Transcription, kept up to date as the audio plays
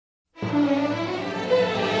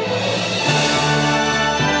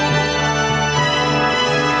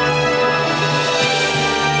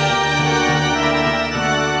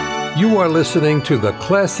are listening to the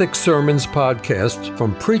Classic Sermons podcast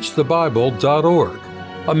from PreachTheBible.org,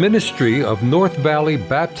 a ministry of North Valley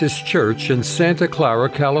Baptist Church in Santa Clara,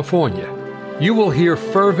 California. You will hear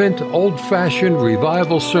fervent, old-fashioned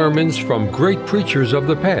revival sermons from great preachers of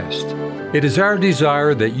the past. It is our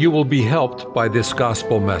desire that you will be helped by this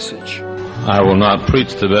gospel message. I will not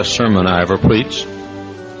preach the best sermon I ever preached,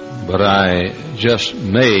 but I just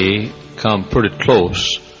may come pretty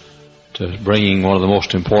close to bringing one of the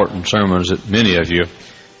most important sermons that many of you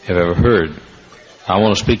have ever heard. I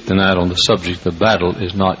want to speak tonight on the subject, the battle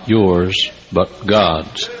is not yours, but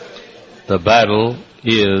God's. The battle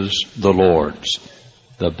is the Lord's.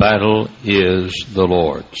 The battle is the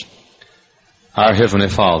Lord's. Our Heavenly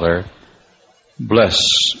Father, bless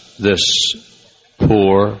this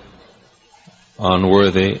poor,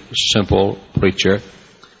 unworthy, simple preacher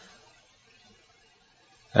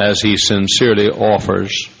as he sincerely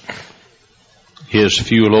offers his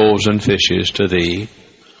few loaves and fishes to Thee.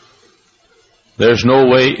 There's no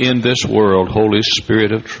way in this world, Holy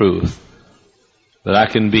Spirit of truth, that I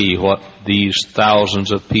can be what these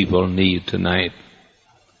thousands of people need tonight.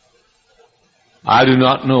 I do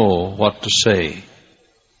not know what to say.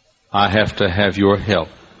 I have to have Your help.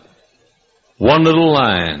 One little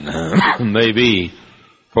line may be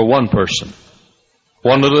for one person.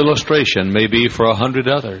 One little illustration may be for 100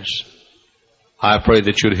 others. I pray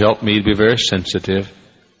that You'd help me to be very sensitive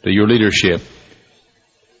to Your leadership.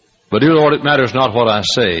 But, dear Lord, it matters not what I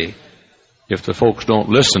say. If the folks don't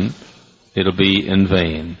listen, it'll be in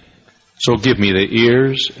vain. So give me the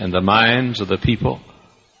ears and the minds of the people,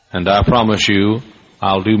 and I promise You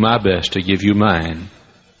I'll do my best to give You mine.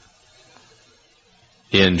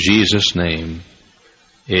 In Jesus' name,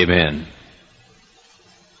 amen.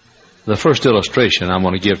 The first illustration I'm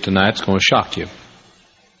going to give tonight is going to shock you.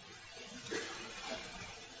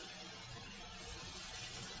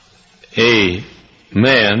 A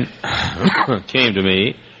man came to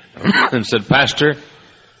me and said, "Pastor,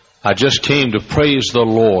 I just came to praise the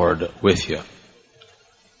Lord with you."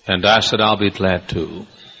 And I said, "I'll be glad to.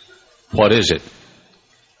 What is it?"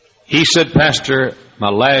 He said, "Pastor, my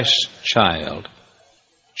last child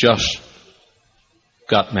just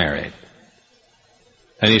got married."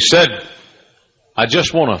 And he said, "I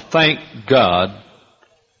just want to thank God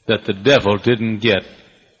that the devil didn't get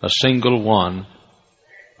a single one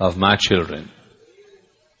of my children."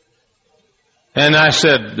 And I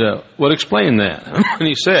said, "Well, explain that." And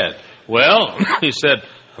he said, he said,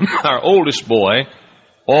 "Our oldest boy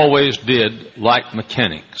always did like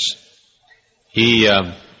mechanics. He,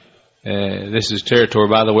 this is territory,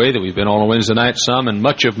 by the way, that we've been on Wednesday night some, and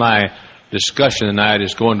much of my discussion tonight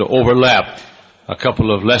is going to overlap a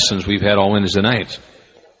couple of lessons we've had on Wednesday nights."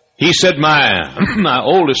 He said, my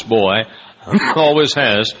oldest boy always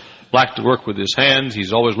has liked to work with his hands.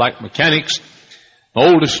 He's always liked mechanics. My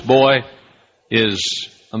oldest boy is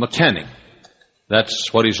a mechanic.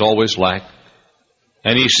 That's what he's always liked.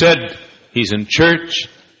 And he said he's in church,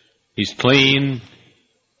 he's clean,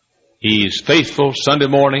 he's faithful Sunday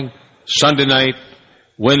morning, Sunday night,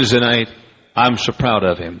 Wednesday night. I'm so proud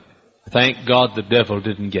of him. Thank God the devil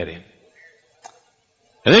didn't get him.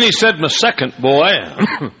 And then he said, my second boy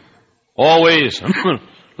always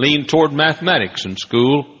leaned toward mathematics in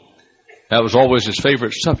school. That was always his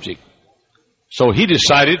favorite subject. So he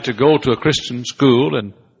decided to go to a Christian school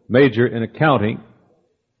and major in accounting.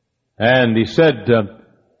 And he said,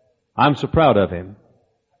 I'm so proud of him.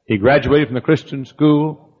 He graduated from the Christian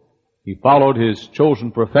school. He followed his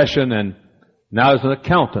chosen profession, and now is an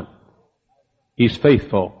accountant. He's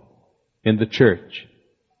faithful in the church.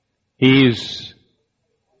 He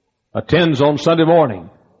attends on Sunday morning,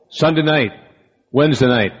 Sunday night, Wednesday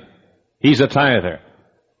night. He's a tither.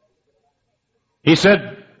 He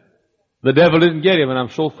said, the devil didn't get him, and I'm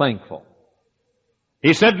so thankful.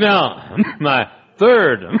 He said, now, my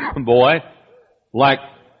third boy liked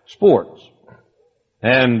sports.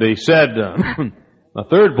 And he said, my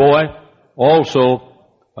third boy also,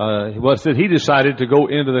 he decided to go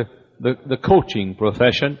into the coaching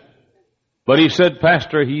profession. But he said,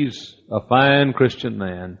 Pastor, he's a fine Christian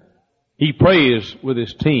man. He prays with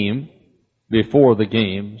his team before the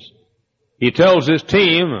games. He tells his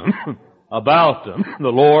team about the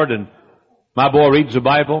Lord, and my boy reads the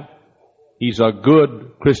Bible. He's a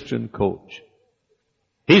good Christian coach.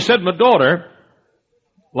 He said, my daughter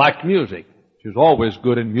liked music. She was always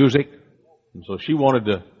good in music, and so she wanted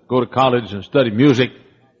to go to college and study music,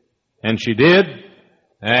 and she did,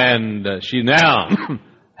 and she now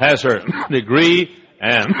has her degree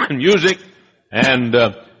in music, and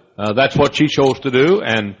that's what she chose to do,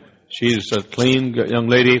 and she's a clean young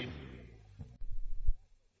lady.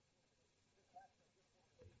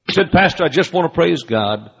 He said, Pastor, I just want to praise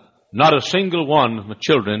God. Not a single one of my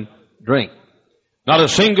children drink. Not a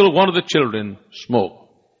single one of the children smoke.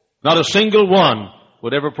 Not a single one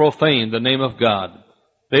would ever profane the name of God.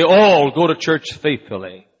 They all go to church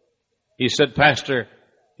faithfully. He said, Pastor,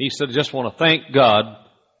 I just want to thank God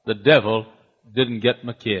the devil didn't get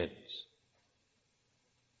my kids.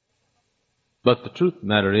 But the truth of the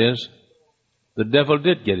matter is, the devil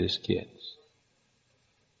did get his kids.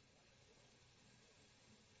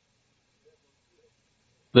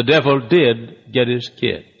 The devil did get his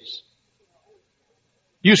kids.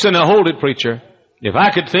 You say, now hold it, preacher. If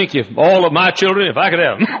I could think if all of my children, if I could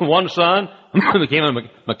have one son who became a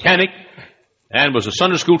mechanic and was a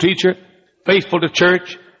Sunday school teacher, faithful to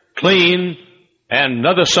church, clean, and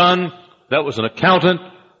another son that was an accountant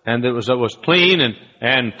and that was clean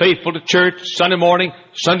and faithful to church Sunday morning,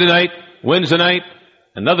 Sunday night, Wednesday night,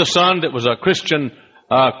 another son that was a Christian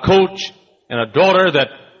coach, and a daughter that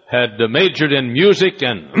had majored in music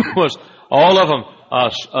and was all of them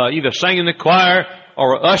either sang in the choir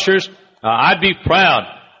or ushers, I'd be proud.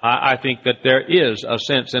 I think that there is a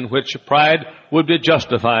sense in which pride would be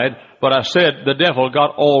justified, but I said the devil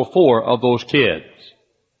got all four of those kids.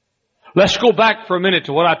 Let's go back for a minute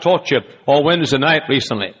to what I taught you on Wednesday night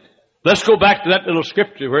recently. Let's go back to that little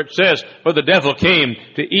scripture where it says, where the devil came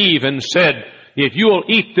to Eve and said, if you will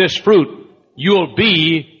eat this fruit, you'll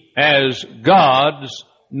be as gods,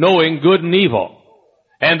 knowing good and evil.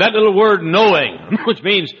 And that little word knowing, which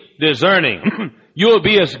means discerning, you'll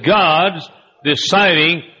be as gods,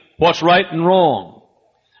 deciding what's right and wrong.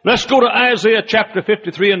 Let's go to Isaiah chapter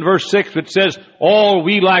 53 and verse 6, which says, all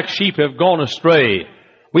we like sheep have gone astray.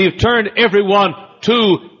 We've turned everyone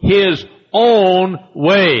to his own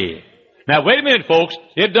way. Now wait a minute, folks.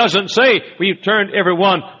 It doesn't say we've turned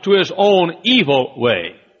everyone to his own evil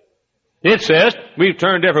way. It says we've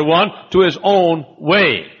turned everyone to his own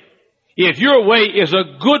way. If your way is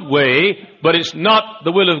a good way, but it's not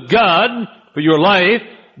the will of God for your life,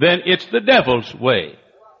 then it's the devil's way.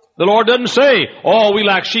 The Lord doesn't say, oh, we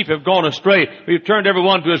like sheep have gone astray. We've turned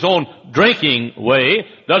everyone to his own drinking way.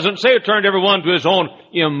 Doesn't say we've turned everyone to his own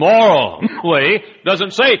immoral way.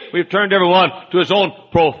 Doesn't say we've turned everyone to his own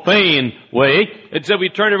profane way. It said we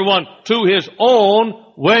turned everyone to his own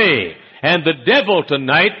way. And the devil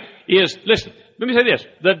tonight is, listen, let me say this.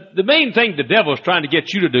 The main thing the devil is trying to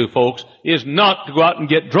get you to do, folks, is not to go out and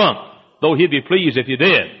get drunk, though he'd be pleased if you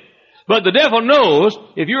did. But the devil knows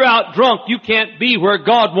if you're out drunk, you can't be where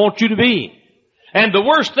God wants you to be. And the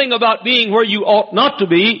worst thing about being where you ought not to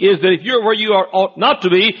be is that if you're where you ought not to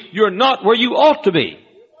be, you're not where you ought to be.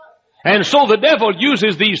 And so the devil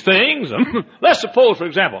uses these things. Let's suppose, for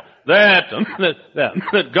example, that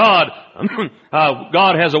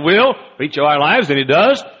God has a will for each of our lives, and he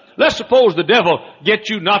does. Let's suppose the devil gets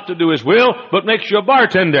you not to do his will, but makes you a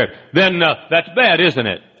bartender. Then that's bad, isn't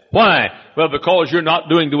it? Why? Well, because you're not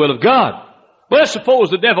doing the will of God. But let's suppose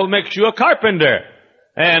the devil makes you a carpenter,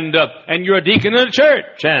 and you're a deacon in a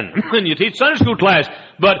church, and you teach Sunday school class,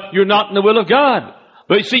 but you're not in the will of God.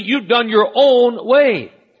 But you see, you've done your own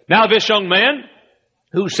way. Now this young man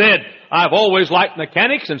who said, I've always liked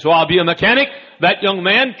mechanics, and so I'll be a mechanic, that young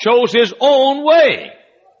man chose his own way.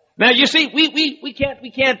 Now you see, we can't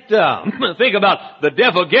think about the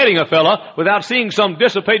devil getting a fella without seeing some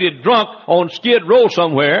dissipated drunk on Skid Row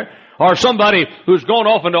somewhere, or somebody who's gone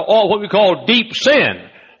off into all what we call deep sin.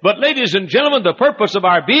 But ladies and gentlemen, the purpose of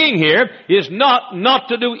our being here is not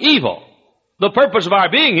to do evil. The purpose of our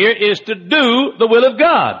being here is to do the will of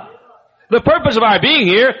God. The purpose of our being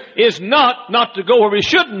here is not to go where we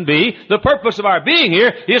shouldn't be. The purpose of our being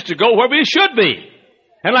here is to go where we should be.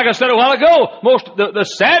 And like I said a while ago, the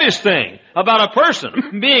saddest thing about a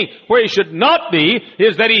person being where he should not be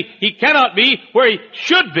is that he cannot be where he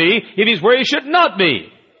should be if he's where he should not be.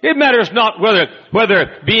 It matters not whether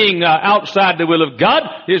being outside the will of God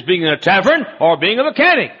is being in a tavern or being a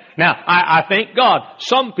mechanic. Now, I thank God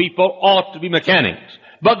some people ought to be mechanics.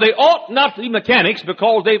 But they ought not to be mechanics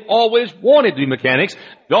because they've always wanted to be mechanics.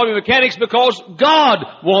 They ought to be mechanics because God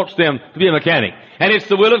wants them to be a mechanic. And it's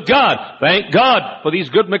the will of God. Thank God for these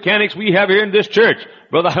good mechanics we have here in this church.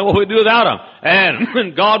 Brother, what would we do without them?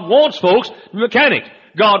 And God wants folks to be mechanics.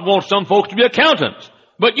 God wants some folks to be accountants.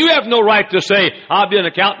 But you have no right to say, I'll be an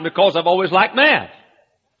accountant because I've always liked math.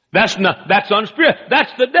 That's unspiritual.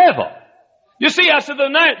 That's the devil. You see, I said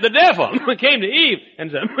the devil came to Eve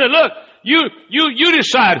and said, look, you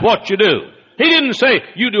decide what you do. He didn't say,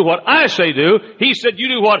 you do what I say do. He said, you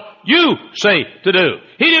do what you say to do.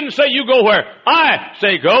 He didn't say, you go where I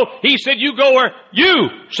say go. He said, you go where you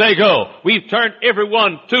say go. We've turned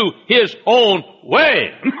everyone to his own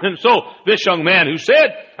way. And so this young man who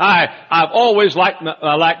said, I've always liked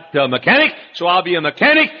a mechanic, so I'll be a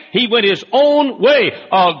mechanic. He went his own way,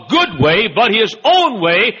 a good way, but his own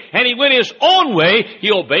way. And he went his own way.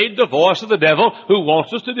 He obeyed the voice of the devil who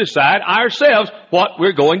wants us to decide ourselves what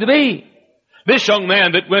we're going to be. This young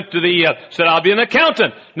man that went to said, I'll be an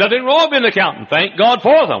accountant. Nothing wrong with being an accountant. Thank God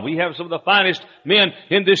for them. We have some of the finest men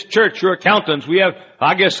in this church who are accountants. We have,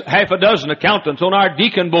 I guess, half a dozen accountants on our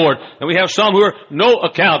deacon board. And we have some who are no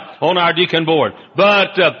account on our deacon board.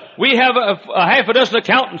 But we have a half a dozen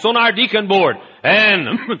accountants on our deacon board.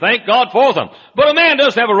 And thank God for them. But a man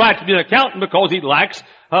does have a right to be an accountant because he likes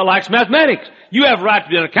mathematics. You have a right to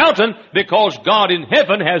be an accountant because God in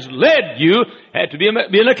heaven has led you to be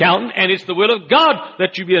an accountant, and it's the will of God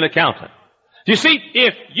that you be an accountant. You see,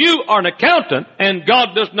 if you are an accountant and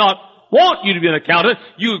God does not want you to be an accountant,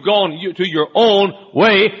 you've gone to your own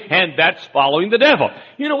way, and that's following the devil.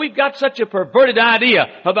 You know, we've got such a perverted idea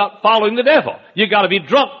about following the devil. You got to be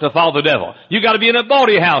drunk to follow the devil. You got to be in a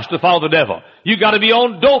bawdy house to follow the devil. You got to be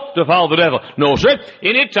on dope to follow the devil. No, sir.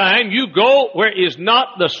 Anytime you go where is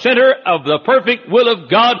not the center of the perfect will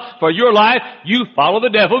of God for your life, you follow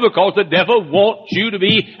the devil because the devil wants you to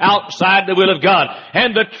be outside the will of God.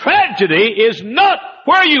 And the tragedy is not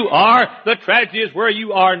where you are. The tragedy is where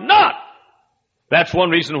you are not. That's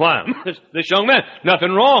one reason why. This young man,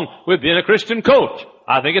 nothing wrong with being a Christian coach.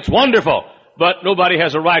 I think it's wonderful. But nobody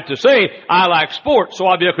has a right to say, I like sports, so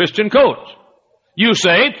I'll be a Christian coach. You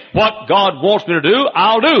say, what God wants me to do,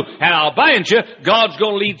 I'll do. And I'll bind you, God's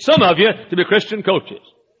going to lead some of you to be Christian coaches.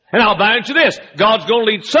 And I'll bind you this, God's going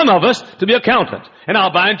to lead some of us to be accountants. And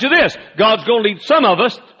I'll bind you this, God's going to lead some of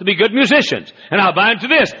us to be good musicians. And I'll bind you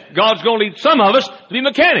this, God's going to lead some of us to be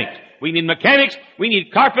mechanics. We need mechanics, we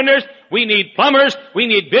need carpenters, we need plumbers, we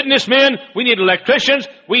need businessmen, we need electricians,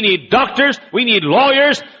 we need doctors, we need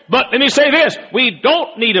lawyers. But let me say this, we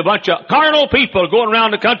don't need a bunch of carnal people going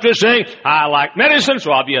around the country saying, I like medicine,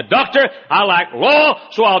 so I'll be a doctor. I like law,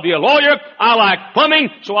 so I'll be a lawyer. I like plumbing,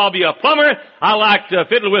 so I'll be a plumber. I like to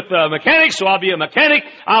fiddle with mechanics, so I'll be a mechanic.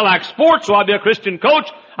 I like sports, so I'll be a Christian coach.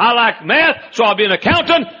 I like math, so I'll be an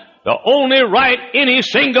accountant. The only right any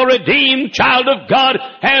single redeemed child of God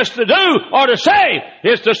has to do or to say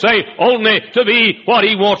is to say only to be what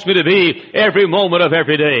He wants me to be every moment of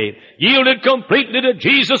every day. Yielded completely to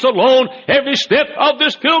Jesus alone every step of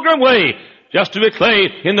this pilgrim way. Just to be clay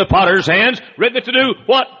in the potter's hands, ready to do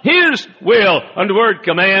what His will and the Word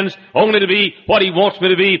commands, only to be what He wants me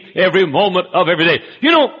to be every moment of every day.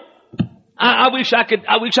 You know, I wish I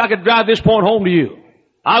could drive this point home to you.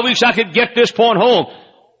 I wish I could get this point home.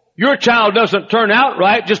 Your child doesn't turn out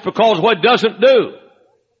right just because of what it doesn't do.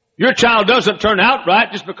 Your child doesn't turn out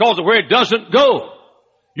right just because of where it doesn't go.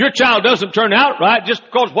 Your child doesn't turn out right just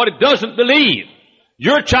because of what it doesn't believe.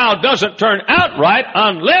 Your child doesn't turn out right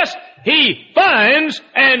unless he finds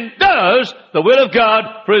and does the will of God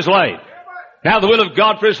for his life. Now, the will of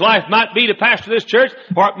God for his life might be to pastor this church,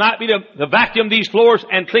 or it might be to vacuum these floors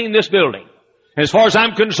and clean this building. As far as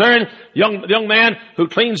I'm concerned, the young man who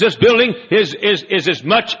cleans this building is as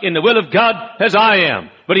much in the will of God as I am.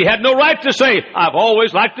 But he had no right to say, I've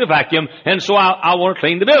always liked to vacuum, and so I want to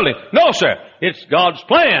clean the building. No, sir. It's God's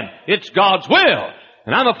plan. It's God's will.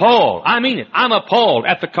 And I'm appalled. I mean it. I'm appalled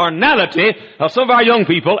at the carnality of some of our young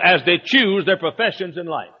people as they choose their professions in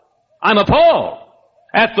life. I'm appalled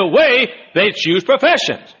at the way they choose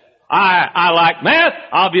professions. I like math.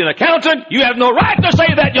 I'll be an accountant. You have no right to say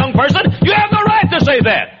that, young person. You have no right to say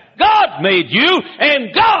that. God made you,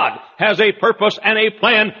 and God has a purpose and a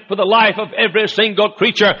plan for the life of every single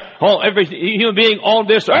creature, every human being on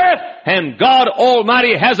this earth. And God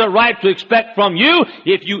Almighty has a right to expect from you,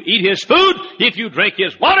 if you eat His food, if you drink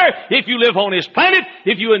His water, if you live on His planet,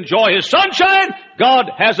 if you enjoy His sunshine, God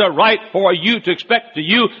has a right for you to expect to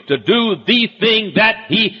you to do the thing that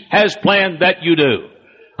He has planned that you do.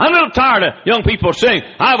 I'm a little tired of young people saying,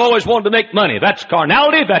 I've always wanted to make money. That's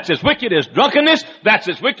carnality. That's as wicked as drunkenness. That's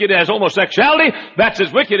as wicked as homosexuality. That's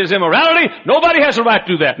as wicked as immorality. Nobody has a right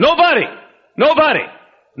to do that. Nobody. Nobody.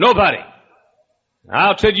 Nobody.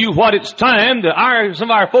 I'll tell you what, it's time that some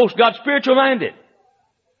of our folks got spiritual minded.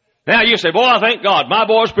 Now you say, boy, I thank God, my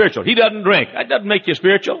boy's spiritual. He doesn't drink. That doesn't make you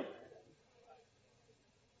spiritual.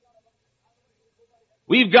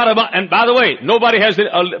 We've got and by the way, nobody has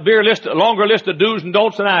a longer list of do's and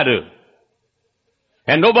don'ts than I do.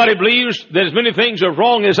 And nobody believes that as many things are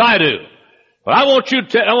wrong as I do. But I want to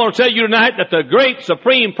tell you tonight that the great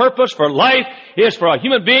supreme purpose for life is for a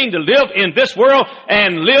human being to live in this world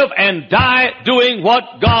and live and die doing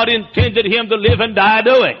what God intended him to live and die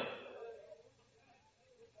doing.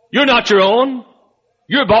 You're not your own.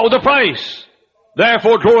 You're bought with a price.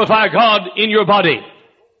 Therefore glorify God in your body.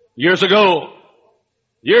 Years ago,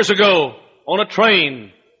 on a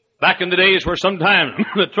train, back in the days where sometimes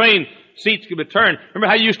the train seats could be turned. Remember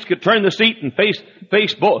how you used to turn the seat and face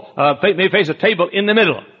a table in the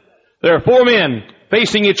middle? There are 4 men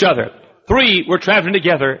facing each other. 3 were traveling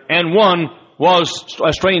together, and 1 was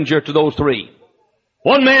a stranger to those 3.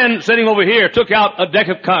 One man sitting over here took out a deck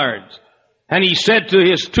of cards, and he said to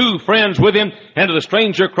his 2 friends with him, and to the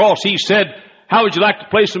stranger across, he said, "How would you like to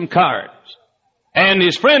play some cards?" And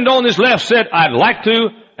his friend on his left said, "I'd like to."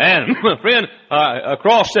 And my friend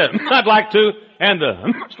across said, "I'd like to." And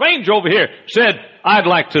the stranger over here said, "I'd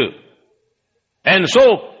like to." And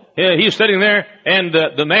so he's sitting there, and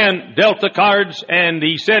the man dealt the cards, and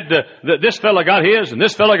he said that this fella got his, and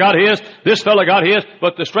this fella got his, this fella got his,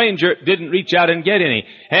 but the stranger didn't reach out and get any.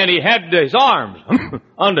 And he had his arms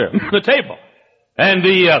under the table. And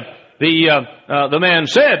the man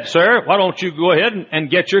said, "Sir, why don't you go ahead and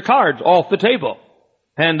get your cards off the table?"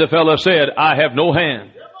 And the fellow said, "I have no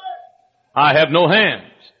hands. I have no hands."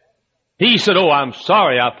 He said, "Oh, I'm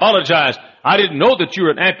sorry. I apologize. I didn't know that you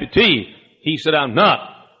were an amputee." He said, "I'm not."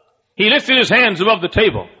 He lifted his hands above the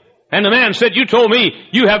table. And the man said, "You told me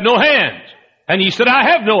you have no hands." And he said, "I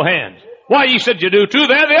have no hands." "Why," he said, "you do too.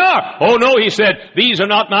 There they are." "Oh, no," he said, "these are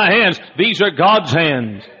not my hands. These are God's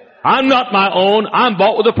hands. I'm not my own. I'm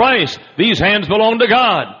bought with a price. These hands belong to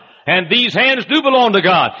God. And these hands do belong to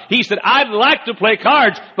God." He said, "I'd like to play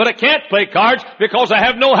cards, but I can't play cards because I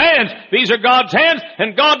have no hands. These are God's hands,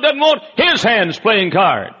 and God doesn't want His hands playing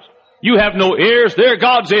cards. You have no ears, they're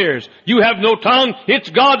God's ears. You have no tongue, it's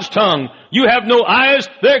God's tongue. You have no eyes,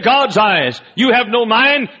 they're God's eyes. You have no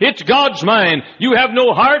mind, it's God's mind. You have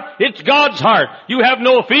no heart, it's God's heart. You have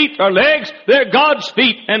no feet or legs, they're God's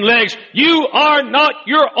feet and legs. You are not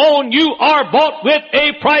your own. You are bought with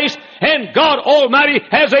a price, and God Almighty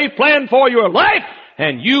has a plan for your life,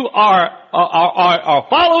 and you are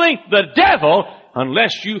following the devil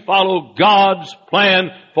unless you follow God's plan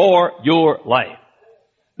for your life.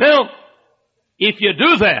 Now, if you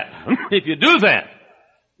do that,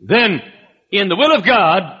 then in the will of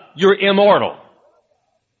God, you're immortal.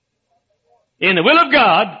 In the will of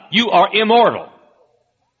God, you are immortal.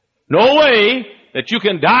 No way that you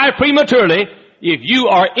can die prematurely if you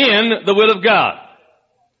are in the will of God.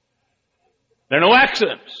 There are no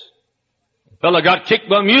accidents. A fellow got kicked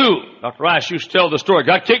by a mule. Dr. Rice used to tell the story.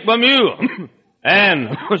 Got kicked by a mule.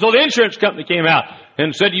 And so the insurance company came out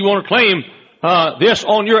and said, "You want to claim this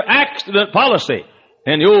on your accident policy?"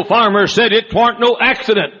 And the old farmer said it weren't no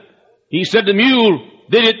accident. He said the mule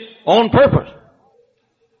did it on purpose.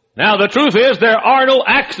 Now the truth is there are no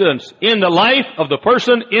accidents in the life of the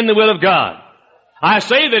person in the will of God. I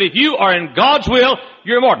say that if you are in God's will,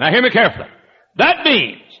 you're immortal. Now hear me carefully. That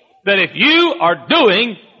means that if you are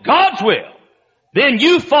doing God's will, then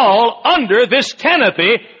you fall under this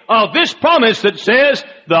canopy of this promise that says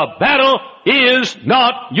the battle is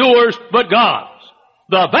not yours but God's.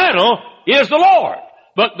 The battle is the Lord.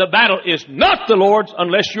 But the battle is not the Lord's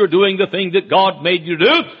unless you're doing the thing that God made you to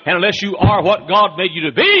do, and unless you are what God made you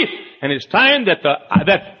to be. And it's time that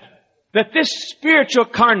this spiritual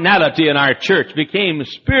carnality in our church became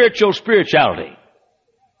spiritual spirituality.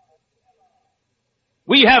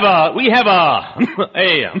 We have an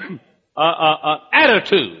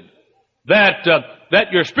attitude that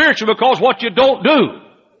you're spiritual because what you don't do.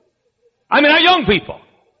 I mean, our young people,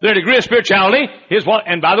 their degree of spirituality is what,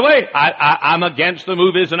 and by the way, I'm against the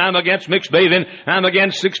movies, and I'm against mixed bathing, and I'm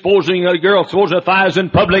against exposing a girl, exposing her thighs in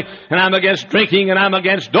public, and I'm against drinking, and I'm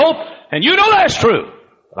against dope, and you know that's true.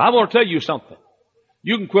 But I want to tell you something.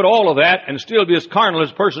 You can quit all of that and still be as carnal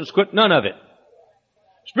as a person's quit none of it.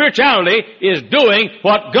 Spirituality is doing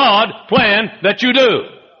what God planned that you do.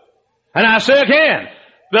 And I say again,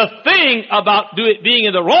 the thing about being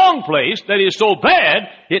in the wrong place that is so bad,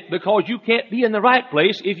 it's because you can't be in the right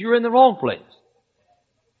place if you're in the wrong place.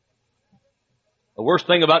 The worst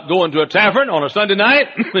thing about going to a tavern on a Sunday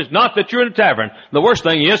night is not that you're in a tavern. The worst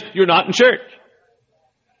thing is you're not in church.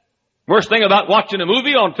 Worst thing about watching a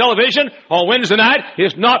movie on television on Wednesday night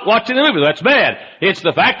is not watching the movie. That's bad. It's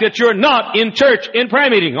the fact that you're not in church in prayer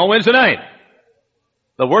meeting on Wednesday night.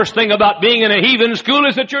 The worst thing about being in a heathen school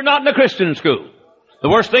is that you're not in a Christian school. The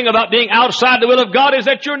worst thing about being outside the will of God is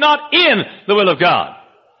that you're not in the will of God.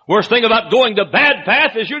 Worst thing about going the bad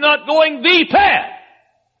path is you're not going the path.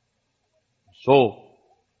 So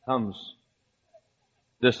comes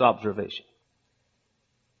this observation.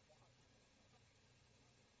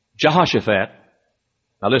 Jehoshaphat,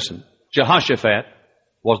 now listen, Jehoshaphat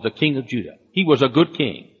was the king of Judah. He was a good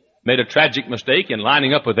king. Made a tragic mistake in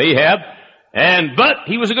lining up with Ahab, but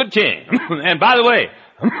he was a good king. And by the way,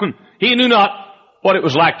 he knew not what it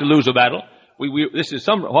was like to lose a battle. This is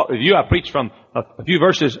some review I preached from a few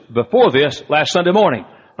verses before this last Sunday morning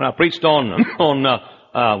when I preached on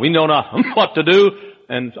we know not what to do,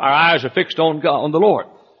 and our eyes are fixed on God, on the Lord.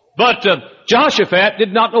 But Jehoshaphat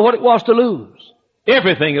did not know what it was to lose.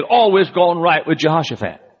 Everything had always gone right with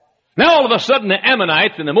Jehoshaphat. Now all of a sudden the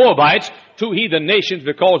Ammonites and the Moabites, two heathen nations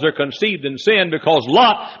because they're conceived in sin, because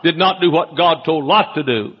Lot did not do what God told Lot to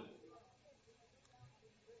do.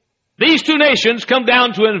 These two nations come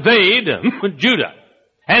down to invade Judah,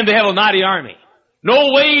 and they have a mighty army.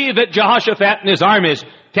 No way that Jehoshaphat and his armies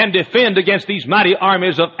can defend against these mighty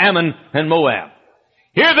armies of Ammon and Moab.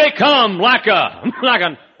 Here they come like a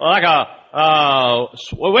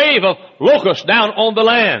wave of locusts down on the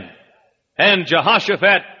land. And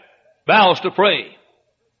Jehoshaphat vows to pray.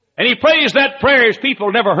 And he prays that prayer his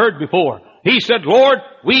people never heard before. He said, Lord,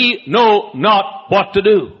 we know not what to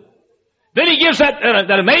do. Then he gives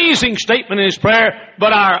that amazing statement in his prayer,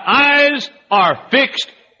 but our eyes are fixed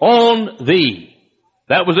on thee.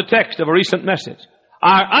 That was the text of a recent message.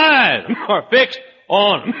 Our eyes are fixed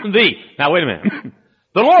on thee. Now wait a minute.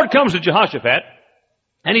 The Lord comes to Jehoshaphat,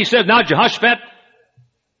 and he says, now Jehoshaphat,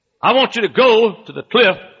 I want you to go to the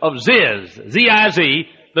cliff of Ziz, Z-I-Z,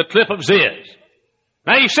 the cliff of Ziz.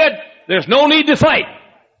 Now he said, there's no need to fight.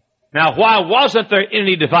 Now why wasn't there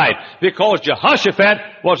any need to fight? Because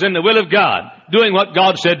Jehoshaphat was in the will of God, doing what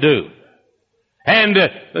God said do. And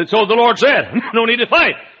so the Lord said, no need to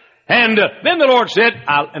fight. And then the Lord said,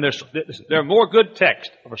 and there are more good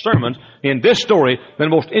texts of sermons in this story than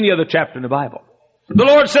most any other chapter in the Bible. The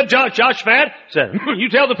Lord said, Jehoshaphat said, you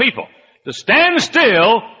tell the people to stand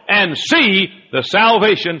still and see the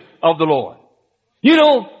salvation of the Lord. You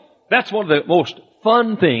know, that's one of the most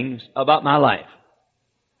fun things about my life.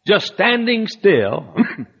 Just standing still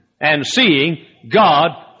and seeing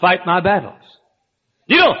God fight my battles.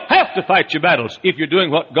 You don't have to fight your battles if you're doing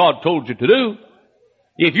what God told you to do.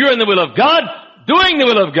 If you're in the will of God, doing the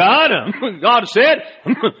will of God, God said,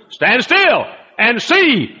 stand still and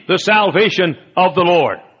see the salvation of the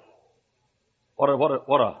Lord. What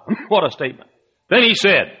a statement. Then he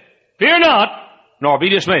said, fear not, nor be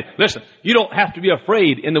dismayed. Listen, you don't have to be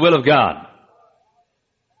afraid in the will of God.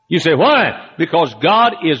 You say, why? Because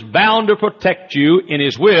God is bound to protect you in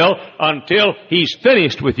His will until He's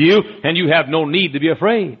finished with you, and you have no need to be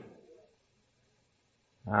afraid.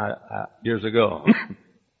 Years ago,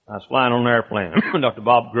 I was flying on an airplane, Dr.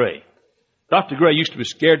 Bob Gray. Dr. Gray used to be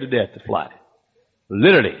scared to death to fly.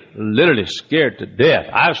 Literally scared to death.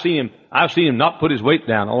 I've seen him not put his weight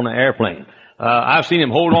down on an airplane. I've seen him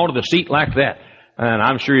hold on to the seat like that. And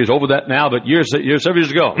I'm sure he's over that now, but several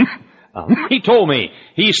years ago, he told me,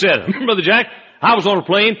 he said, Brother Jack, I was on a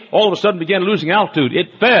plane, all of a sudden began losing altitude.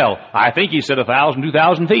 It fell, I think he said 1,000,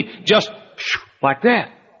 2,000 feet, just like that.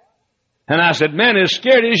 And I said, man, as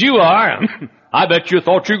scared as you are, I bet you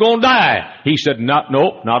thought you were going to die. He said,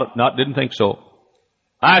 didn't think so.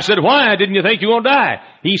 I said, why didn't you think you were going to die?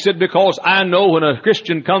 He said, because I know when a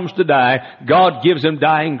Christian comes to die, God gives him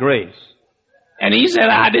dying grace. And he said,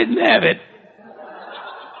 I didn't have it.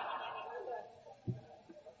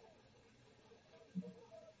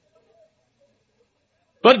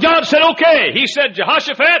 But God said, okay. He said,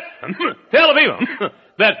 Jehoshaphat, tell the people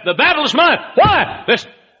that the battle's mine. Why?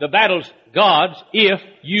 Listen, the battle's God's if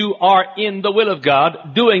you are in the will of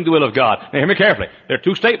God, doing the will of God. Now hear me carefully. There are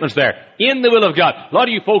two statements there. In the will of God. A lot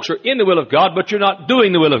of you folks are in the will of God, but you're not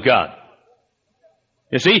doing the will of God.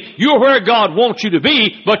 You see, you're where God wants you to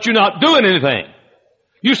be, but you're not doing anything.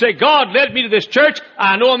 You say, God led me to this church.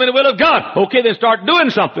 I know I'm in the will of God. Okay, then start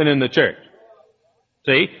doing something in the church.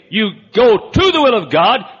 See, you go to the will of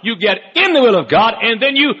God, you get in the will of God, and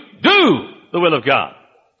then you do the will of God.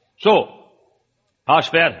 So,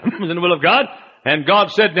 Jehoshaphat was in the will of God, and God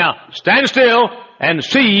said, now, stand still and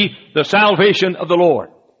see the salvation of the Lord.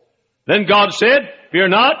 Then God said, fear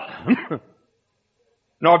not,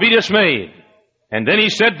 nor be dismayed. And then He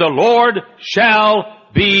said, the Lord shall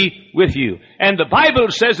be with you. And the Bible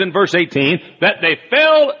says in verse 18 that they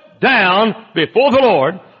fell down before the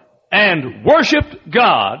Lord and worshiped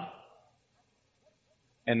God.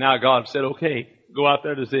 And now God said, okay, go out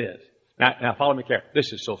there to Ziz. Now follow me carefully.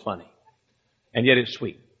 This is so funny. And yet it's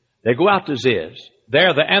sweet. They go out to Ziz.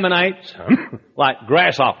 There the Ammonites like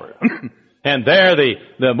grasshoppers. And there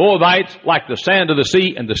the Moabites like the sand of the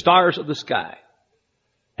sea and the stars of the sky.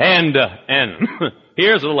 And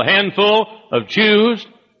here's a little handful of Jews.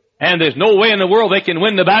 And there's no way in the world they can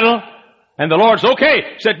win the battle. And the Lord said,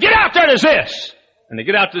 okay, said, get out there to this. And they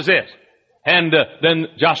get out to this. And then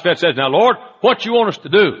Joshua says, now Lord, what you want us to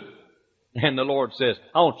do? And the Lord says,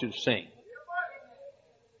 I want you to sing.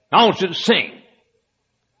 I want you to sing.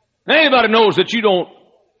 Now, anybody knows that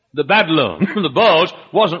the battle of the bows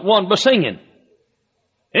wasn't won by singing.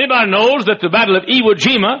 Anybody knows that the battle of Iwo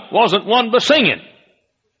Jima wasn't won by singing.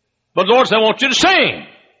 But the Lord said, I want you to sing.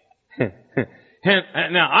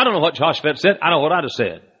 And now, I don't know what Joshua said. I know what I'd have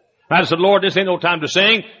said. I'd have said, Lord, this ain't no time to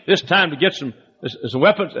sing. This time to get some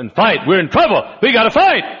weapons and fight. We're in trouble. We got to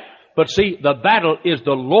fight. But see, the battle is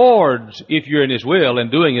the Lord's if you're in His will and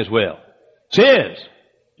doing His will. It's His.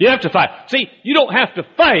 You have to fight. See, you don't have to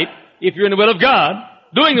fight if you're in the will of God,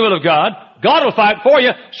 doing the will of God. God will fight for you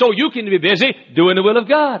so you can be busy doing the will of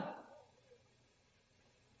God.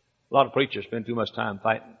 A lot of preachers spend too much time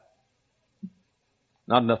fighting.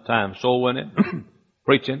 Not enough time soul winning,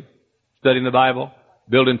 preaching, studying the Bible,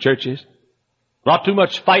 building churches. Not too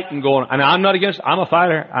much fighting going on. And I'm a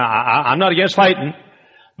fighter. I'm not against fighting.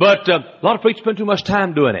 But a lot of preachers spend too much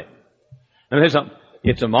time doing it. And here's something.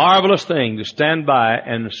 It's a marvelous thing to stand by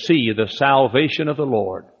and see the salvation of the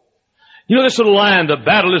Lord. You know this little line, the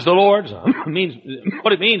battle is the Lord's? means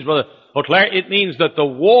what it means, Brother O'Clair, it means that the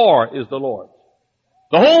war is the Lord's.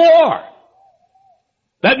 The whole war.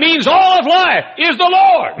 That means all of life is the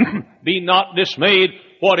Lord. Be not dismayed,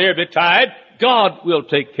 whatever betide. God will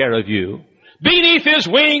take care of you. Beneath His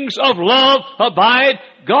wings of love abide.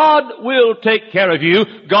 God will take care of you.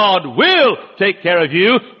 God will take care of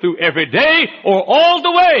you through every day or all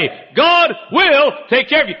the way. God will take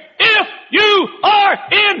care of you if you are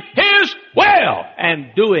in His will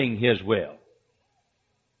and doing His will.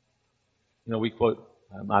 You know, we quote,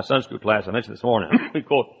 my Sunday school class, I mentioned this morning, we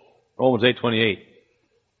quote Romans 8:28.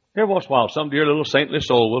 Every once in a while, some dear little saintly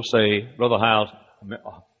soul will say, Brother Hiles,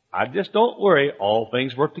 I just don't worry. All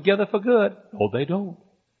things work together for good. No, they don't.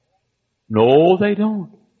 No, they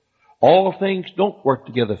don't. All things don't work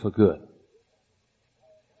together for good.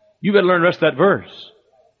 You better learn the rest of that verse.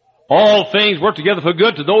 All things work together for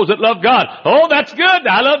good to those that love God. Oh, that's good.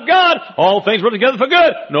 I love God. All things work together for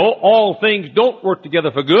good. No, all things don't work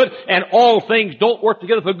together for good, and all things don't work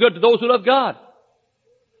together for good to those who love God.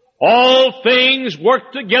 All things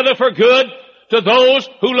work together for good to those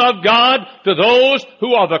who love God, to those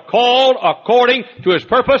who are the called according to His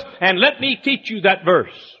purpose. And let me teach you that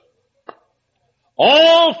verse.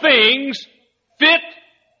 All things fit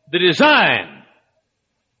the design,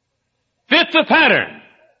 fit the pattern.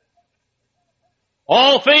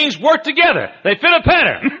 All things work together. They fit a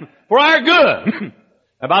pattern for our good.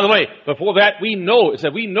 And by the way, before that, we know, it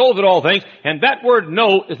said we know that all things, and that word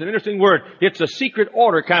know is an interesting word. It's a secret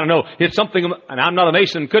order kind of know. It's something, and I'm not a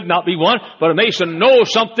Mason, could not be one, but a Mason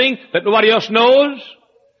knows something that nobody else knows.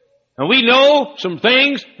 And we know some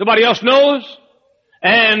things nobody else knows.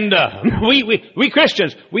 And we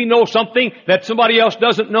Christians, we know something that somebody else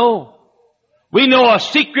doesn't know. We know a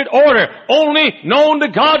secret order only known to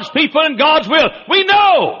God's people and God's will. We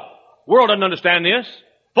know. The world doesn't understand this.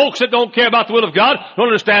 Folks that don't care about the will of God don't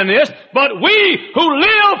understand this. But we who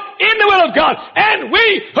live in the will of God and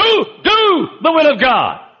we who do the will of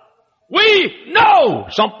God, we know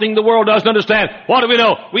something the world doesn't understand. What do we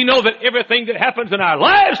know? We know that everything that happens in our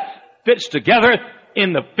lives fits together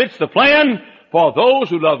fits the plan for those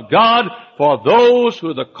who love God, for those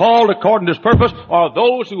who are the called according to His purpose, or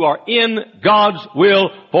those who are in God's will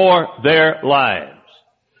for their lives.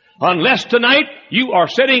 Unless tonight you are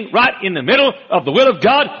sitting right in the middle of the will of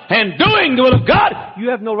God and doing the will of God,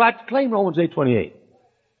 you have no right to claim Romans 8:28.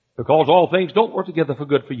 Because all things don't work together for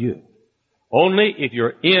good for you. Only if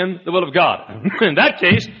you're in the will of God. In that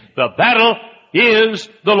case, the battle is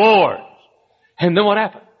the Lord's. And then what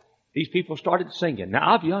happened? These people started singing.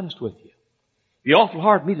 Now, I'll be honest with you. It'd be awful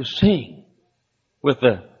hard for me to sing with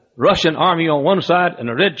the Russian army on one side and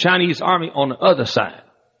the Red Chinese army on the other side.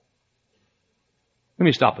 Let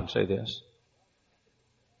me stop and say this.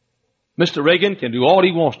 Mr. Reagan can do all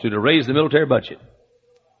he wants to raise the military budget.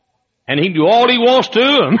 And he can do all he wants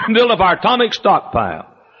to build up our atomic stockpile.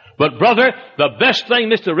 But brother, the best thing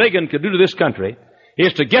Mr. Reagan could do to this country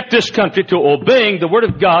is to get this country to obeying the Word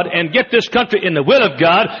of God and get this country in the will of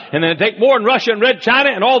God, and then take more than Russia and Red China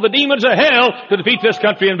and all the demons of hell to defeat this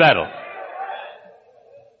country in battle.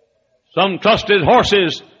 Some trust in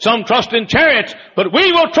horses, some trust in chariots, but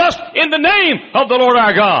we will trust in the name of the Lord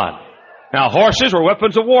our God. Now, horses were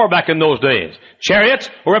weapons of war back in those days. Chariots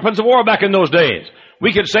were weapons of war back in those days.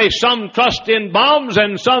 We could say some trust in bombs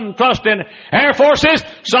and some trust in air forces,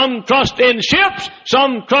 some trust in ships,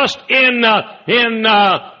 some trust in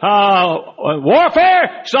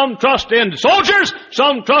warfare, some trust in soldiers,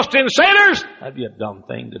 some trust in sailors. That'd be a dumb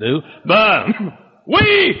thing to do. But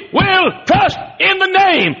we will trust in the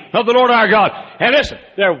name of the Lord our God. And listen,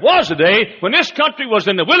 there was a day when this country was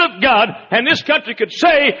in the will of God, and this country could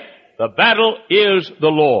say, the battle is the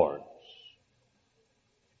Lord's.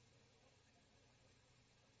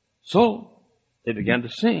 So they began to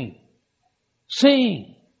sing.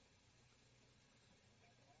 Sing.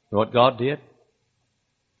 You know what God did?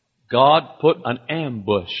 God put an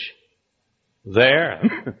ambush there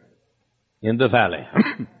in the valley.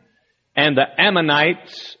 And the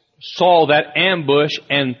Ammonites saw that ambush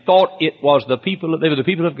and thought it was they were the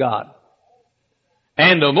people of God.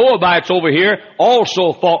 And the Moabites over here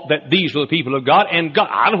also thought that these were the people of God. And God,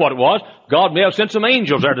 I don't know what it was. God may have sent some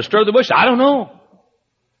angels there to stir the bush. I don't know.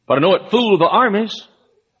 But I know it fooled the armies.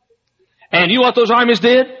 And you know what those armies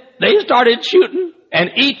did? They started shooting. And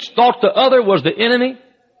each thought the other was the enemy.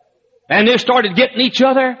 And they started getting each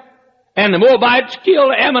other. And the Moabites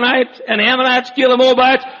killed the Ammonites. And the Ammonites killed the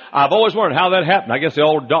Moabites. I've always wondered how that happened. I guess they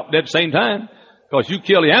all dropped dead at the same time. Because you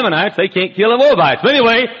kill the Ammonites, they can't kill the Moabites. But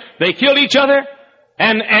anyway, they killed each other.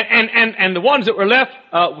 And the ones that were left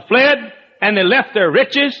fled. And they left their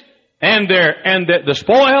riches and the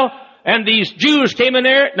spoil. And these Jews came in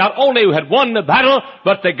there, not only had won the battle,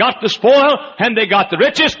 but they got the spoil and they got the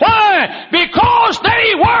riches. Why? Because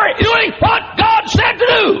they were doing what God said to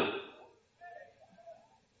do.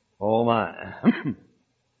 Oh my.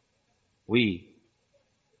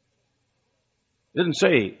 Doesn't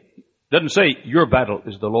say your battle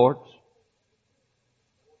is the Lord's.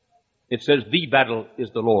 It says the battle is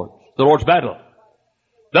the Lord's. The Lord's battle.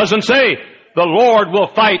 Doesn't say the Lord will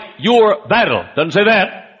fight your battle. Doesn't say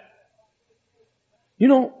that. You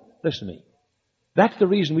know, listen to me. That's the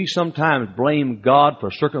reason we sometimes blame God for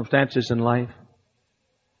circumstances in life.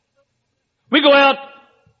 We go out.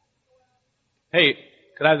 Hey,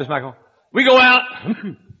 could I have this microphone? We go out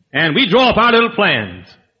and we draw up our little plans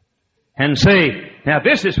and say, now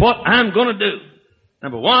this is what I'm going to do.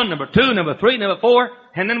 Number 1, number 2, number 3, number 4.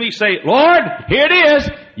 And then we say, Lord, here it is.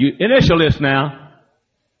 You initial this now.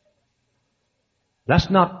 That's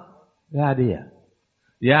not the idea.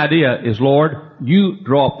 The idea is, Lord, you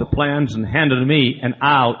draw up the plans and hand it to me, and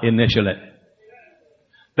I'll initial it.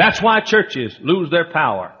 That's why churches lose their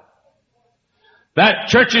power. That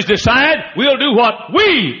churches decide we'll do what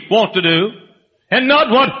we want to do, and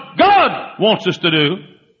not what God wants us to do.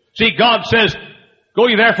 See, God says, go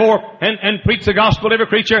ye therefore and preach the gospel to every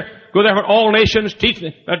creature. Go therefore all nations,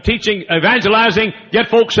 teaching, evangelizing, get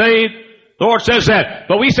folks saved. The Lord says that.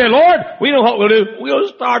 But we say, Lord, we know what we'll do. We'll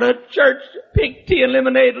start a church pink tea and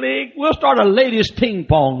lemonade league. We'll start a ladies ping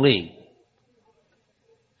pong league.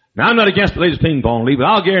 Now, I'm not against the ladies ping pong league, but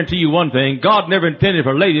I'll guarantee you one thing. God never intended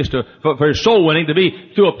for ladies for soul winning to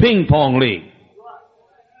be through a ping pong league.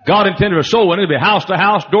 God intended for soul winning to be house to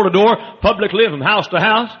house, door to door, publicly from house to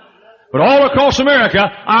house. But all across America,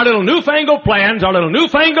 our little newfangled plans, our little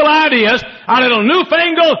newfangled ideas, our little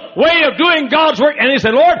newfangled way of doing God's work. And he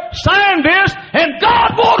said, Lord, sign this, and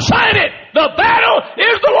God won't sign it. The battle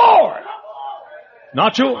is the Lord.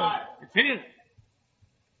 Not yours.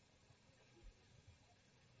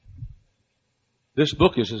 This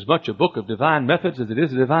book is as much a book of divine methods as it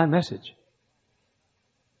is a divine message.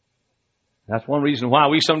 That's one reason why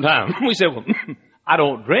we sometimes, we say, well, I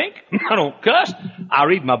don't drink, I don't cuss, I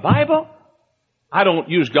read my Bible, I don't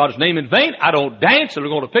use God's name in vain, I don't dance, I don't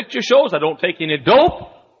go to picture shows, I don't take any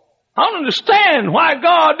dope. I don't understand why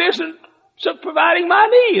God isn't providing my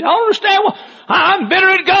need. I don't understand why I'm bitter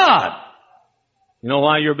at God. You know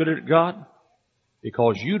why you're bitter at God?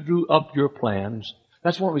 Because you drew up your plans.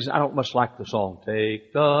 That's one reason I don't much like the song,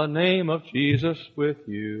 Take the Name of Jesus with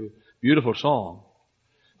you. Beautiful song.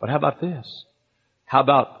 But how about this? How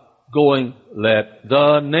about going, let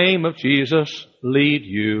the name of Jesus lead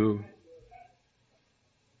you.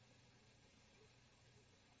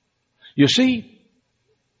 You see,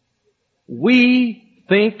 we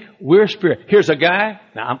think we're spirit. Here's a guy,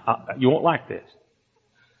 now you won't like this.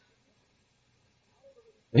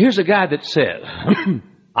 Here's a guy that says,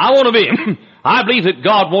 I believe that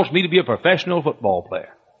God wants me to be a professional football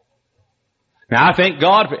player. Now, I thank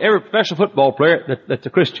God for every professional football player that's a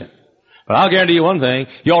Christian. But I'll guarantee you one thing,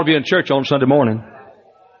 you ought to be in church on Sunday morning.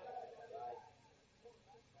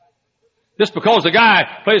 Just because the guy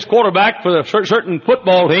plays quarterback for a certain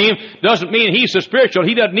football team doesn't mean he's so spiritual.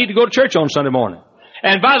 He doesn't need to go to church on Sunday morning.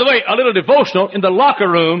 And by the way, a little devotional in the locker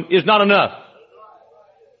room is not enough.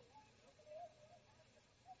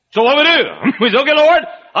 So what we do? We say, okay, Lord,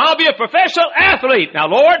 I'll be a professional athlete. Now,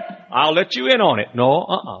 Lord, I'll let you in on it. No,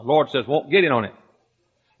 Lord says, won't get in on it.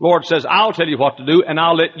 Lord says, I'll tell you what to do, and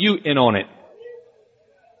I'll let you in on it.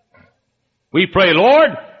 We pray, Lord,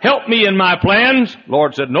 help me in my plans.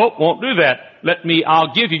 Lord said, nope, won't do that.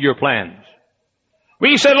 I'll give you your plans.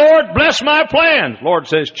 We say, Lord, bless my plans. Lord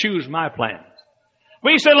says, choose my plans.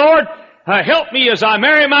 We say, Lord, help me as I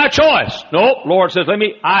marry my choice. Nope, Lord says,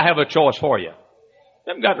 I have a choice for you. You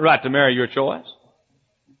haven't got the right to marry your choice.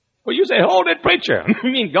 Well, you say, hold it, preacher.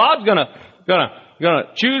 You mean God's gonna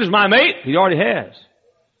choose my mate? He already has.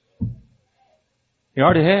 He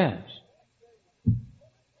already has.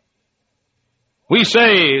 We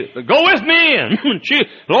say, go with me and choose.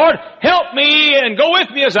 Lord, help me and go with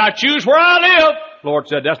me as I choose where I live. Lord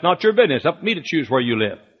said, that's not your business. It's up to me to choose where you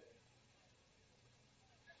live.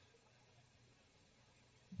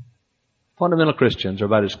 Fundamental Christians are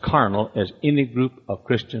about as carnal as any group of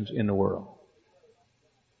Christians in the world.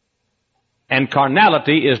 And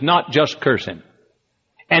carnality is not just cursing.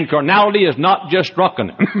 And carnality is not just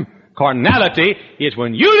drunkenness. Carnality is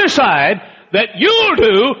when you decide that you'll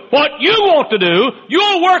do what you want to do,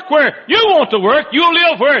 you'll work where you want to work, you'll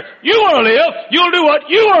live where you want to live, you'll do what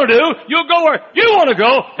you want to do, you'll go where you want to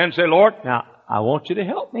go, and say, Lord, now, I want you to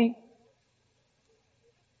help me.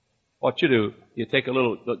 What you do, you take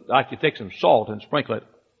you take some salt and sprinkle it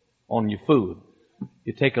on your food.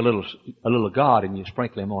 You take a little of God and you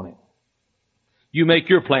sprinkle Him on it. You make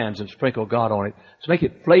your plans and sprinkle God on it. So make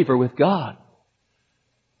it flavor with God.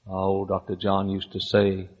 Oh, Dr. John used to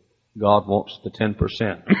say, God wants the 10%,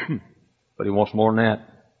 but He wants more than that.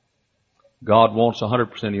 God wants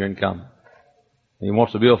 100% of your income. He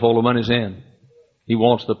wants the billfold of money's in. He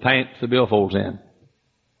wants the pants the billfold's in.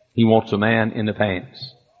 He wants the man in the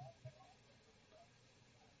pants.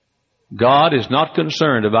 God is not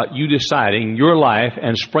concerned about you deciding your life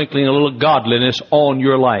and sprinkling a little godliness on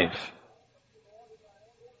your life.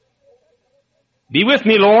 Be with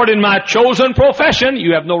me, Lord, in my chosen profession.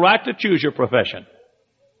 You have no right to choose your profession.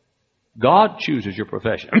 God chooses your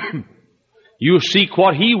profession. You seek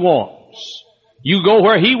what He wants. You go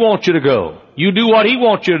where He wants you to go. You do what He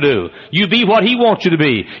wants you to do. You be what He wants you to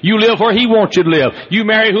be. You live where He wants you to live. You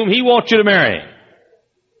marry whom He wants you to marry.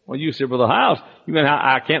 Well, you say, Brother Hiles, you mean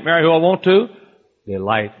I can't marry who I want to?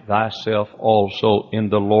 Delight thyself also in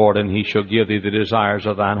the Lord, and He shall give thee the desires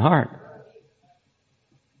of thine heart.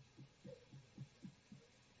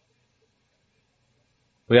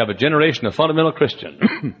 We have a generation of fundamental Christians.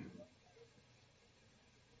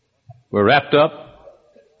 We're wrapped up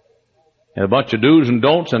in a bunch of do's and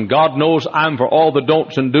don'ts, and God knows I'm for all the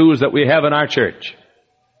don'ts and do's that we have in our church.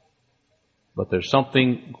 But there's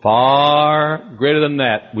something far greater than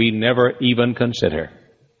that we never even consider.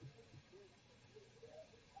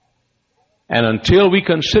 And until we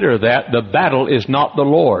consider that, the battle is not the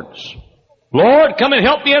Lord's. Lord, come and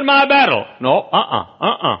help me in my battle. No,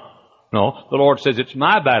 No, the Lord says, it's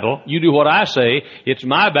my battle. You do what I say. It's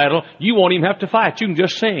my battle. You won't even have to fight. You can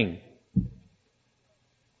just sing.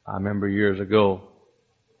 I remember years ago,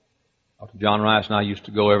 Dr. John Rice and I used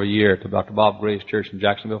to go every year to Dr. Bob Gray's church in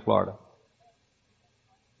Jacksonville, Florida.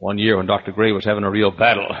 One year when Dr. Gray was having a real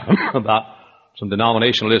battle about some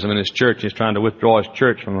denominationalism in his church, he's trying to withdraw his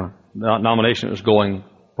church from a denomination that was going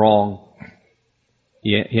wrong.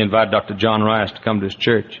 He invited Dr. John Rice to come to his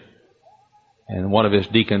church. And one of his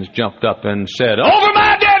deacons jumped up and said, over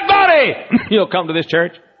my dead body! You'll come to this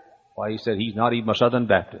church? Why, he said, he's not even a Southern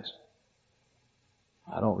Baptist.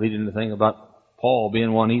 I don't read anything about Paul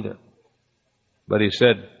being one either. But he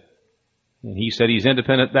said he's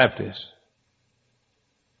independent Baptist.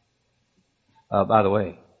 By the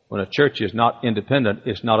way, when a church is not independent,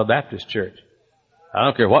 it's not a Baptist church. I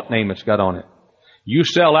don't care what name it's got on it. You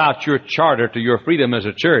sell out your charter to your freedom as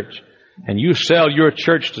a church, and you sell your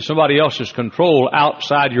church to somebody else's control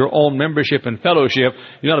outside your own membership and fellowship,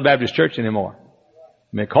 you're not a Baptist church anymore.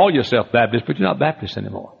 You may call yourself Baptist, but you're not Baptist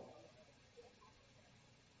anymore.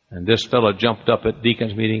 And this fellow jumped up at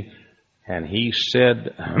deacon's meeting, and he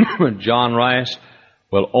said, John Rice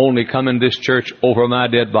will only come in this church over my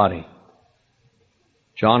dead body.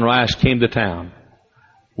 John Rice came to town.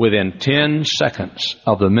 Within 10 seconds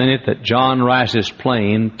of the minute that John Rice's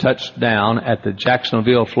plane touched down at the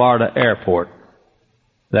Jacksonville, Florida airport,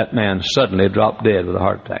 that man suddenly dropped dead with a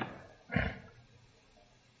heart attack.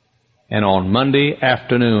 And on Monday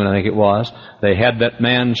afternoon, I think it was, they had that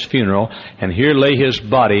man's funeral, and here lay his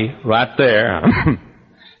body right there,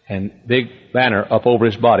 and big banner up over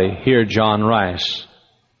his body, here John Rice,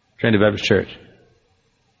 Trinity Baptist Church,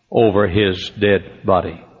 over his dead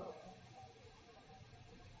body.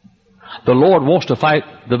 The Lord wants to fight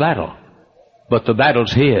the battle. But the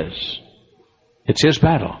battle's his. It's his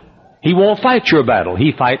battle. He won't fight your battle.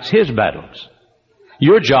 He fights his battles.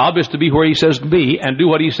 Your job is to be where he says to be and do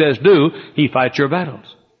what he says do. He fights your battles.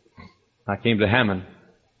 I came to Hammond.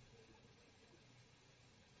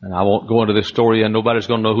 And I won't go into this story, and nobody's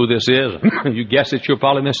going to know who this is. If you guess it, you'll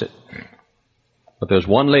probably miss it. But there's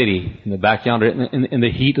one lady in the back yonder in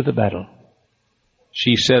the heat of the battle.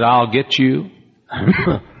 She said, I'll get you.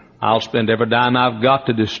 I'll spend every dime I've got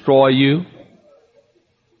to destroy you.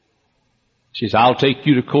 She said, I'll take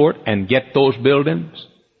you to court and get those buildings.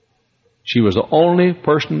 She was the only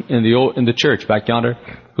person in the church back yonder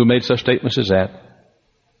who made such statements as that.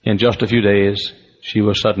 In just a few days, she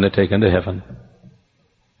was suddenly taken to heaven.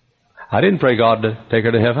 I didn't pray God to take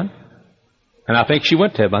her to heaven. And I think she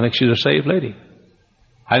went to heaven. I think she's a saved lady.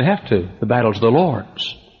 I didn't have to. The battle's the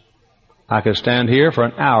Lord's. I could stand here for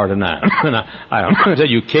an hour tonight. And I'm going to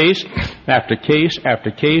tell you case after case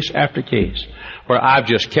after case after case where I've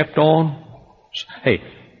just kept on. Hey,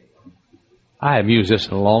 I haven't used this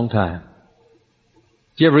in a long time.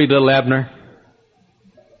 Did you ever read Little Abner?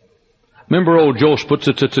 Remember old Joe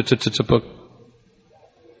Sputz book?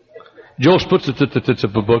 Joe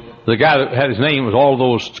Sputz book. The guy that had his name was all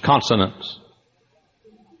those consonants.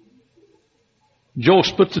 Joe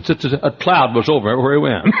Sputz, a cloud was over everywhere he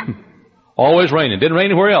went. Always raining. Didn't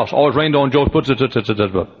rain anywhere else. Always rained on Joe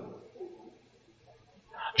Sputz book.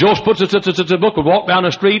 Joe Sputz book would walk down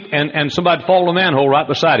the street and somebody'd fall in a manhole right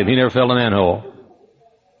beside him. He never fell in a manhole.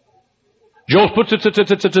 Joe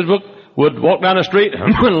Sputz book would walk down the street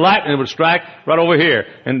and lightning would strike right over here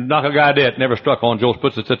and knock a guy dead. Never struck on Joe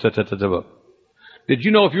Sputz book. Did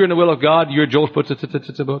you know if you're in the will of God, you're Joe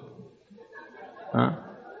Sputz book? Huh?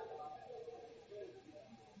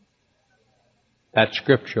 That's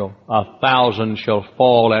scriptural. 1,000 shall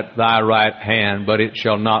fall at thy right hand, but it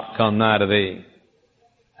shall not come nigh to thee.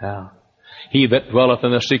 Yeah. He that dwelleth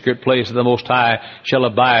in the secret place of the Most High shall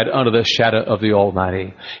abide under the shadow of the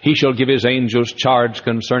Almighty. He shall give his angels charge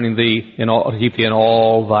concerning thee, to keep thee in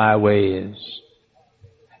all thy ways.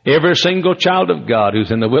 Every single child of God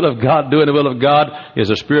who's in the will of God, doing the will of God, is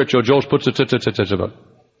a spiritual Joe Sputz book.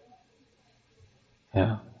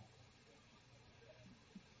 Yeah.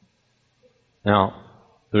 Now,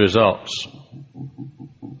 the results.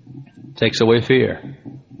 Takes away fear.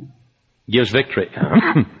 Gives victory.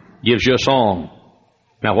 Gives you a song.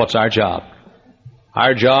 Now, what's our job?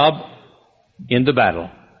 Our job in the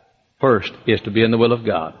battle, first, is to be in the will of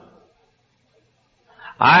God.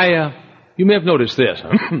 You may have noticed this.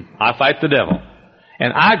 I fight the devil.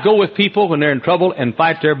 And I go with people when they're in trouble and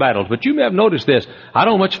fight their battles. But you may have noticed this. I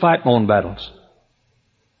don't much fight my own battles.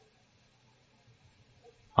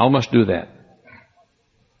 I must do that.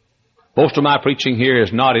 Most of my preaching here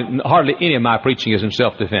is hardly any of my preaching is in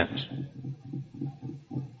self-defense.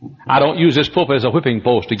 I don't use this pulpit as a whipping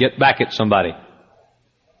post to get back at somebody.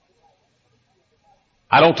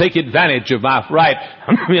 I don't take advantage of my right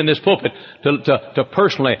in this pulpit to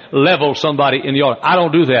personally level somebody in the audience. I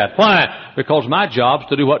don't do that. Why? Because my job's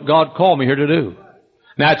to do what God called me here to do.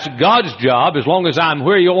 Now, it's God's job, as long as I'm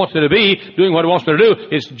where He wants me to be, doing what He wants me to do,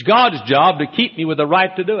 it's God's job to keep me with the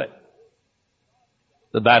right to do it.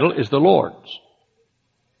 The battle is the Lord's.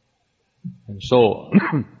 And so,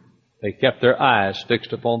 they kept their eyes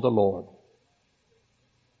fixed upon the Lord.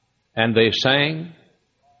 And they sang,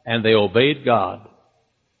 and they obeyed God.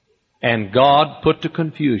 And God put to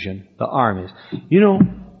confusion the armies. You know,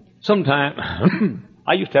 sometime,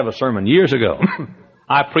 I used to have a sermon years ago.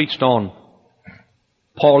 I preached on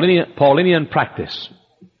Paulinian practice.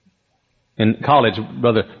 In college,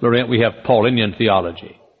 Brother Laurent, we have Paulinian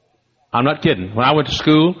theology. I'm not kidding. When I went to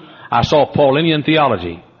school, I saw Paulinian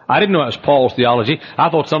theology. I didn't know it was Paul's theology. I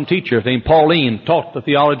thought some teacher named Pauline taught the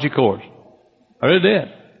theology course. I really did.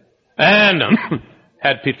 And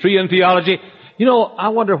had Petrian theology. You know, I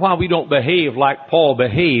wonder why we don't behave like Paul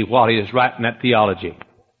behaved while he was writing that theology.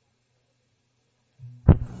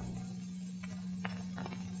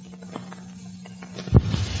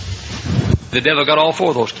 The devil got all four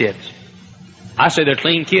of those kids. I say they're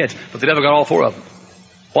clean kids, but the devil got all four of them.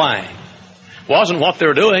 Why? Wasn't what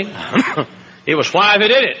they're doing. It was why they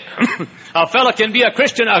did it. A fellow can be a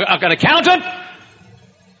Christian, an accountant,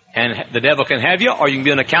 and the devil can have you, or you can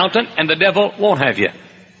be an accountant and the devil won't have you.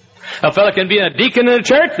 A fellow can be a deacon in the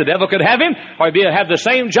church, the devil could have him, or he'd have the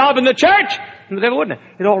same job in the church, and the devil wouldn't.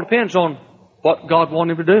 It all depends on what God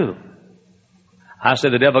wanted him to do. I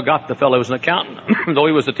said the devil got the fellow who was an accountant, though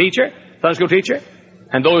he was a teacher, Sunday school teacher,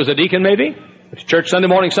 and though he was a deacon maybe, church Sunday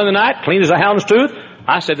morning, Sunday night, clean as a hound's tooth.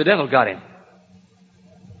 I said the devil got him.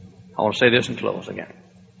 I want to say this and close again.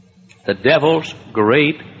 The devil's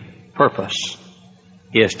great purpose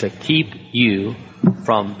is to keep you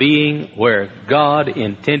from being where God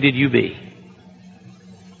intended you be,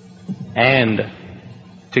 and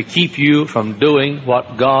to keep you from doing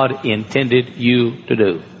what God intended you to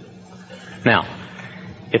do. Now,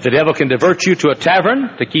 if the devil can divert you to a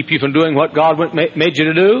tavern to keep you from doing what God made you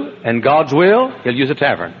to do and God's will, he'll use a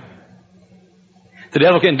tavern. The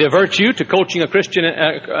devil can divert you to coaching a Christian,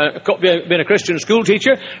 being a Christian school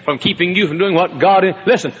teacher, from keeping you from doing what God...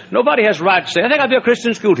 Listen, nobody has a right to say, I think I'll be a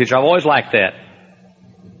Christian school teacher. I've always liked that.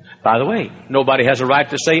 By the way, nobody has a right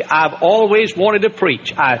to say, I've always wanted to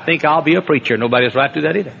preach. I think I'll be a preacher. Nobody has a right to do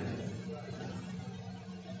that either.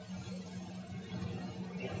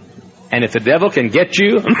 And if the devil can get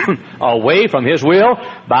you away from his will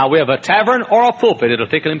by way of a tavern or a pulpit, it'll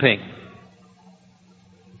tickle him pink.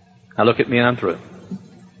 Now look at me and I'm through.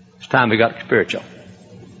 It's time we got spiritual.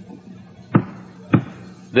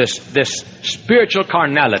 This spiritual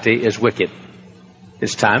carnality is wicked.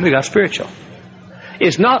 It's time we got spiritual.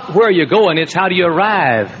 It's not where you're going, it's how do you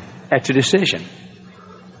arrive at your decision.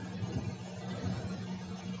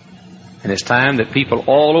 And it's time that people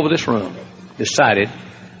all over this room decided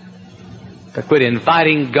to quit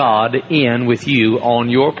inviting God in with you on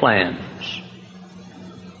your plans.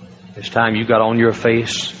 It's time you got on your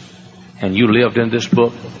face and you lived in this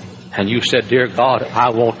book and you said, Dear God, I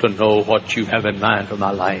want to know what you have in mind for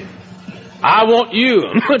my life. I want you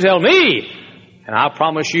to tell me. And I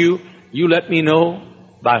promise you, you let me know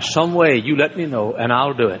by some way. You let me know and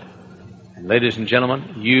I'll do it. And ladies and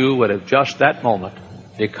gentlemen, you would have just that moment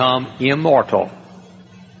become immortal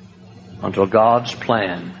until God's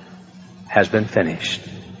plan has been finished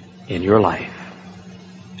in your life.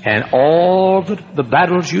 And all the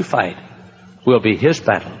battles you fight will be His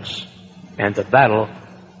battles. And the battle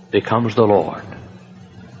becomes the Lord.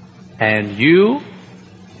 And you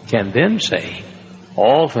can then say,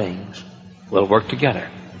 all things will work together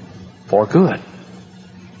for good,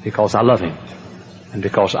 because I love Him and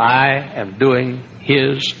because I am doing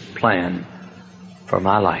His plan for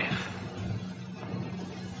my life.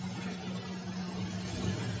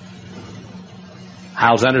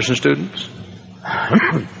 Hyles Anderson students,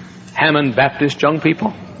 Hammond Baptist young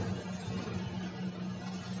people,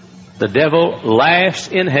 the devil laughs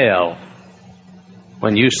in hell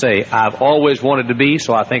when you say, I've always wanted to be,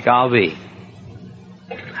 so I think I'll be.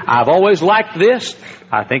 I've always liked this,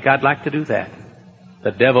 I think I'd like to do that. The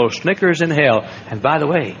devil snickers in hell. And by the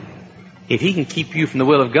way, if he can keep you from the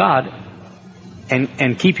will of God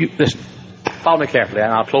and keep you... Listen, follow me carefully,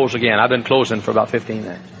 and I'll close again. I've been closing for about 15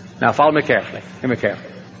 minutes. Now follow me carefully. Hear me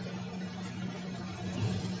carefully.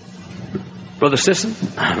 Brother Sisson,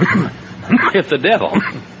 if the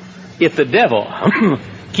devil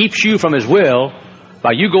keeps you from his will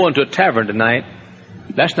by you going to a tavern tonight,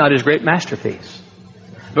 that's not his great masterpiece.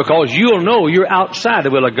 Because you'll know you're outside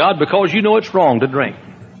the will of God because you know it's wrong to drink.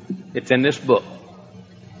 It's in this book.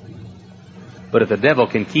 But if the devil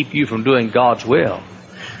can keep you from doing God's will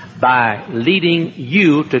by leading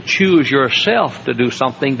you to choose yourself to do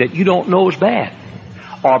something that you don't know is bad,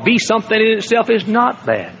 or be something in itself is not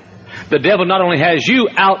bad, the devil not only has you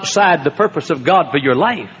outside the purpose of God for your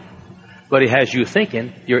life, but he has you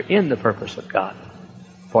thinking you're in the purpose of God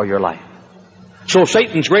for your life. So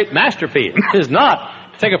Satan's great masterpiece is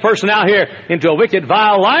not to take a person out here into a wicked,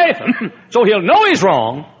 vile life so he'll know he's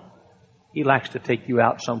wrong. He likes to take you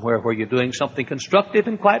out somewhere where you're doing something constructive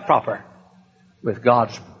and quite proper with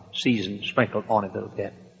God's season sprinkled on it a little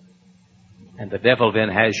bit. And the devil then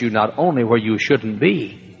has you not only where you shouldn't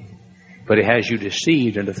be, but he has you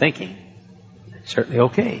deceived into thinking it's certainly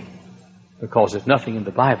okay, because there's nothing in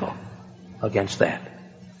the Bible against that.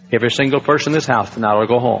 Every single person in this house tonight will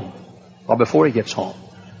go home, or before he gets home,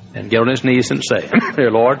 and get on his knees and say,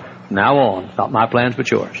 Dear Lord, from now on, not my plans but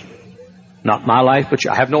yours. Not my life but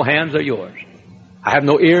yours. I have no hands, they're yours. I have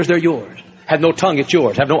no ears, they're yours. Have no tongue, it's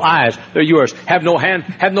yours. Have no eyes, they're yours. Have no hand,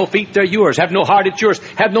 have no feet, they're yours. Have no heart, it's yours.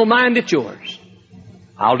 Have no mind, it's yours.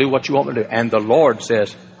 I'll do what you want me to do. And the Lord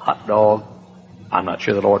says, hot dog. I'm not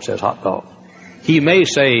sure the Lord says hot dog. He may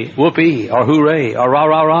say whoopee or hooray or rah,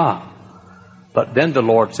 rah, rah. But then the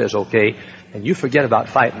Lord says, okay, and you forget about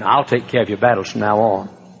fighting. I'll take care of your battles from now on.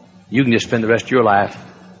 You can just spend the rest of your life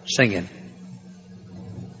singing.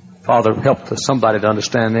 Father, help somebody to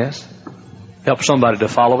understand this. Help somebody to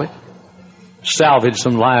follow it. Salvage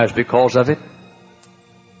some lives because of it.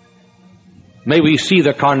 May we see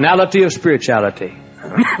the carnality of spirituality.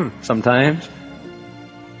 Sometimes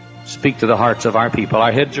speak to the hearts of our people.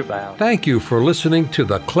 Our heads are bowed. Thank you for listening to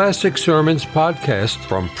the Classic Sermons podcast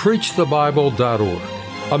from PreachTheBible.org,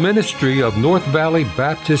 a ministry of North Valley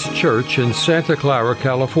Baptist Church in Santa Clara,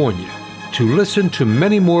 California. To listen to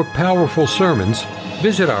many more powerful sermons,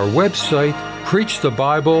 Visit our website,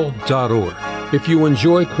 preachthebible.org. If you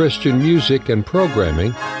enjoy Christian music and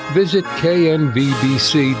programming, visit knvbc.com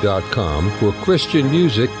for Christian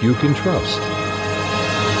music you can trust.